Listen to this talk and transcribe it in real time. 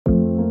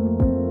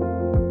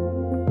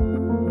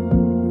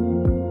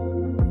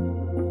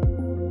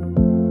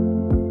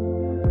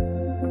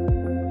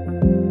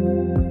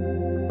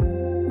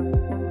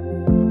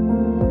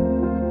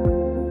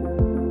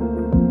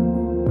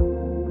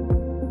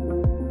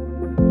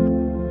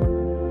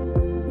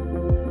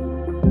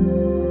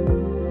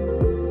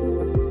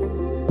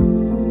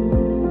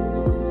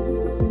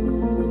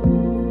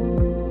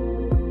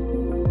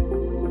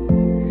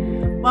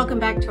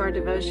Welcome back to our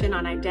devotion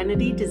on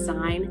identity,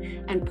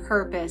 design, and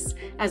purpose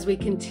as we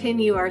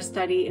continue our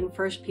study in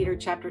 1 Peter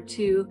chapter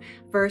 2,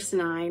 verse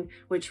 9,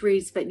 which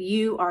reads, "But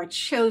you are a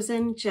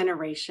chosen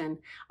generation,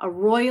 a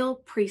royal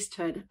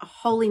priesthood, a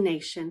holy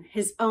nation,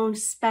 his own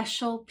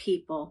special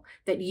people,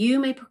 that you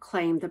may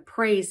proclaim the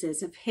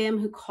praises of him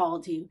who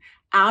called you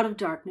out of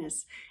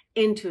darkness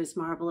into his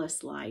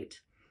marvelous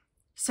light."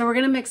 So we're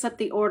going to mix up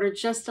the order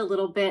just a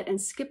little bit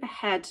and skip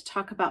ahead to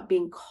talk about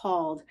being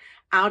called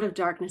out of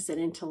darkness and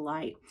into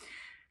light.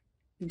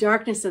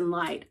 Darkness and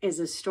light is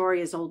a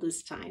story as old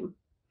as time.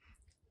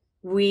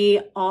 We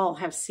all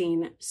have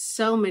seen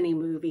so many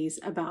movies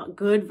about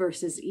good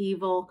versus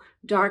evil,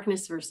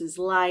 darkness versus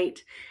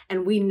light,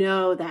 and we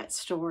know that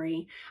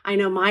story. I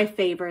know my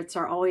favorites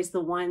are always the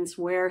ones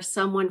where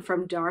someone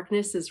from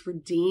darkness is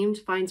redeemed,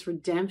 finds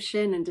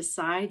redemption, and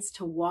decides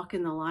to walk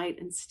in the light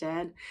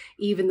instead,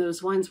 even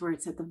those ones where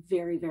it's at the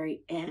very,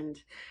 very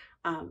end.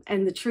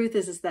 And the truth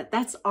is that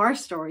that's our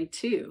story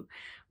too.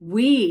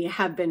 We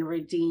have been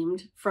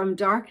redeemed from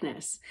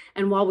darkness.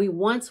 And while we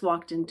once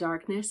walked in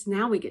darkness,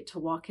 now we get to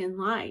walk in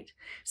light.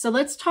 So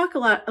let's talk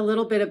a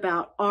little bit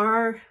about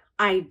our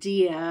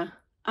idea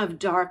of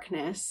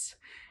darkness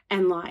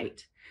and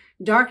light.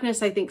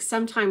 Darkness, I think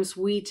sometimes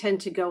we tend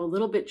to go a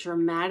little bit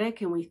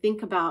dramatic and we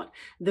think about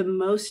the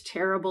most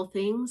terrible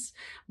things.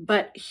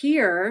 But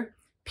here,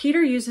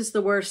 Peter uses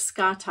the word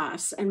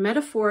skatos, and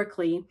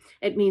metaphorically,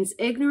 it means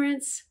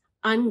ignorance,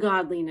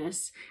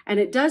 ungodliness, and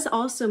it does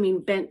also mean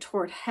bent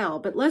toward hell.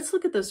 But let's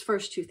look at those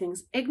first two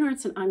things,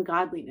 ignorance and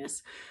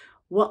ungodliness.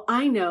 Well,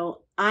 I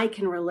know I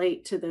can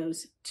relate to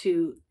those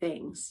two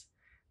things,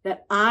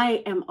 that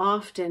I am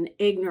often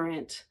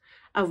ignorant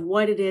of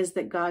what it is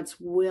that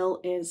God's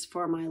will is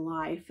for my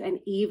life.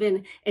 And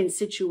even in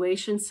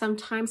situations,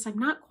 sometimes I'm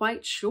not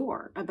quite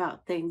sure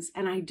about things.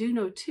 And I do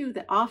know too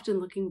that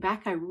often looking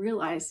back, I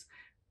realize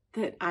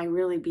that I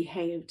really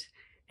behaved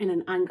in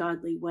an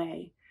ungodly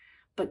way.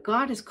 But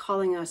God is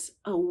calling us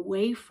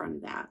away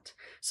from that.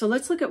 So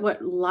let's look at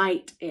what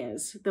light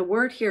is. The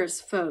word here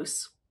is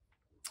phos,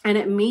 and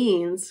it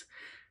means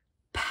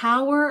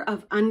power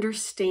of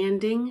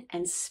understanding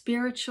and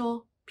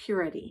spiritual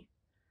purity.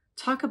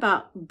 Talk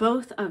about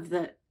both of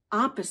the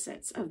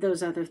opposites of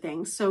those other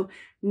things. So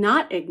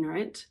not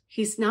ignorant.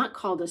 He's not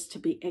called us to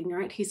be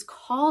ignorant. He's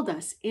called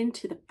us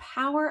into the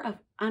power of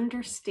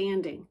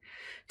understanding,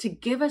 to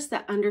give us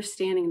that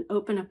understanding and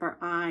open up our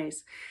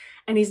eyes.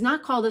 And he's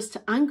not called us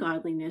to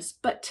ungodliness,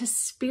 but to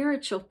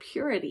spiritual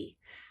purity.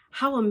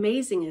 How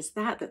amazing is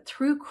that, that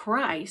through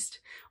Christ,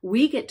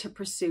 we get to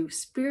pursue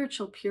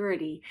spiritual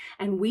purity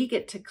and we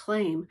get to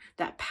claim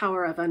that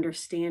power of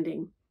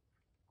understanding.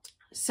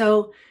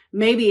 So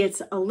maybe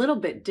it's a little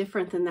bit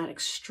different than that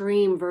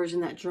extreme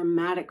version, that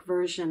dramatic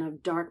version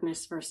of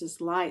darkness versus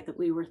light that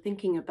we were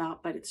thinking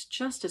about, but it's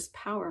just as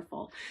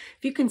powerful.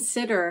 If you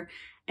consider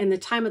in the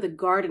time of the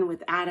garden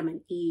with Adam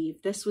and Eve,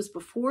 this was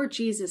before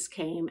Jesus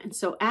came. And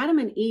so Adam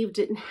and Eve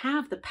didn't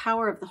have the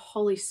power of the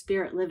Holy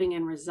Spirit living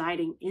and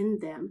residing in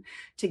them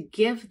to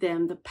give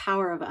them the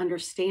power of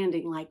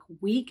understanding like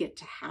we get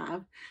to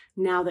have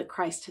now that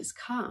Christ has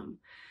come.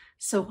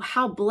 So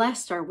how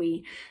blessed are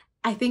we?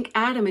 I think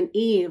Adam and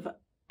Eve,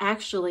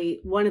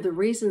 actually, one of the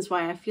reasons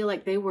why I feel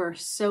like they were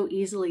so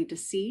easily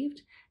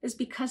deceived is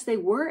because they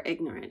were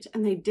ignorant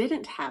and they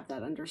didn't have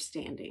that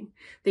understanding.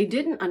 They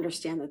didn't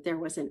understand that there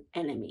was an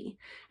enemy,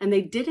 and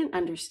they didn't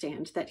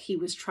understand that he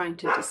was trying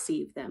to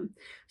deceive them.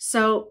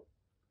 So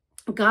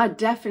God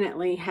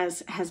definitely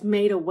has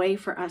made a way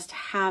for us to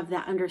have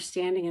that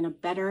understanding in a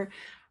better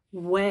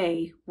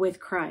way with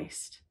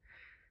Christ.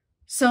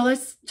 So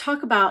let's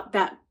talk about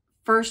that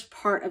first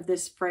part of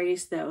this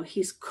phrase, though.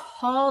 He's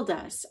called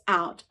us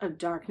out of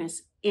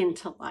darkness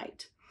into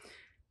light.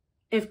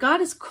 If God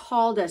has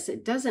called us,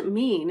 it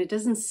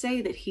doesn't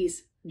say that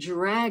he's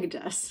dragged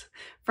us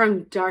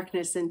from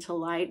darkness into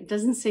light. It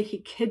doesn't say he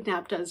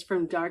kidnapped us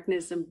from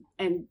darkness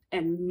and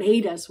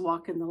made us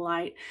walk in the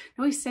light.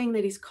 No, he's saying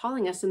that he's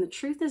calling us. And the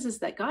truth is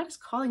that God is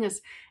calling us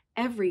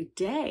every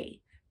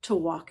day to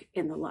walk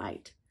in the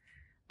light.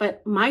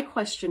 But my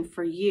question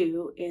for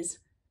you is,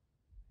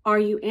 are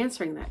you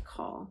answering that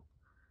call?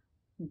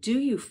 Do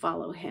you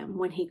follow him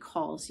when he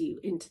calls you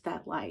into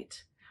that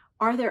light?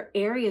 Are there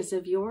areas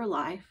of your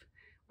life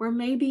where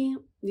maybe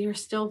you're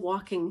still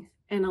walking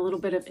in a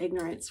little bit of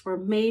ignorance, where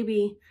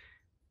maybe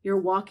you're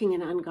walking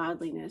in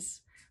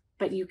ungodliness,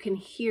 but you can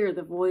hear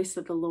the voice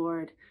of the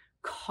Lord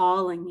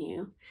calling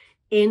you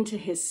into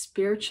his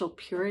spiritual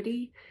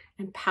purity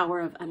and power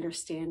of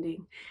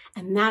understanding?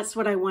 And that's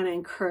what I want to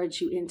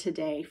encourage you in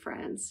today,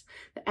 friends.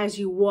 That as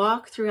you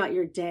walk throughout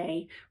your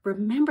day,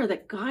 remember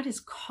that God is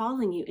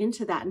calling you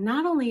into that.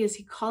 Not only is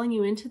he calling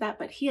you into that,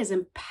 but he has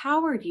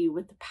empowered you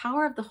with the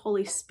power of the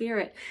Holy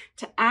Spirit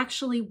to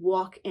actually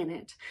walk in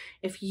it.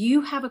 If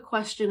you have a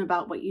question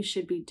about what you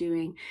should be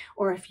doing,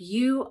 or if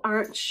you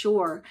aren't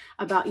sure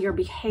about your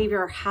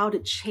behavior or how to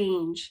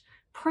change,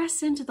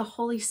 press into the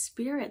Holy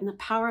Spirit and the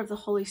power of the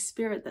Holy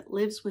Spirit that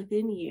lives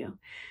within you,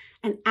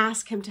 and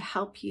ask him to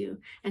help you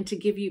and to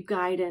give you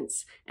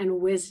guidance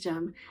and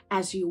wisdom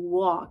as you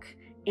walk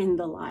in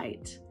the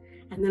light.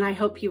 And then I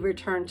hope you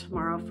return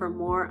tomorrow for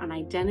more on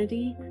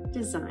identity,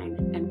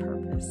 design, and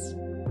purpose.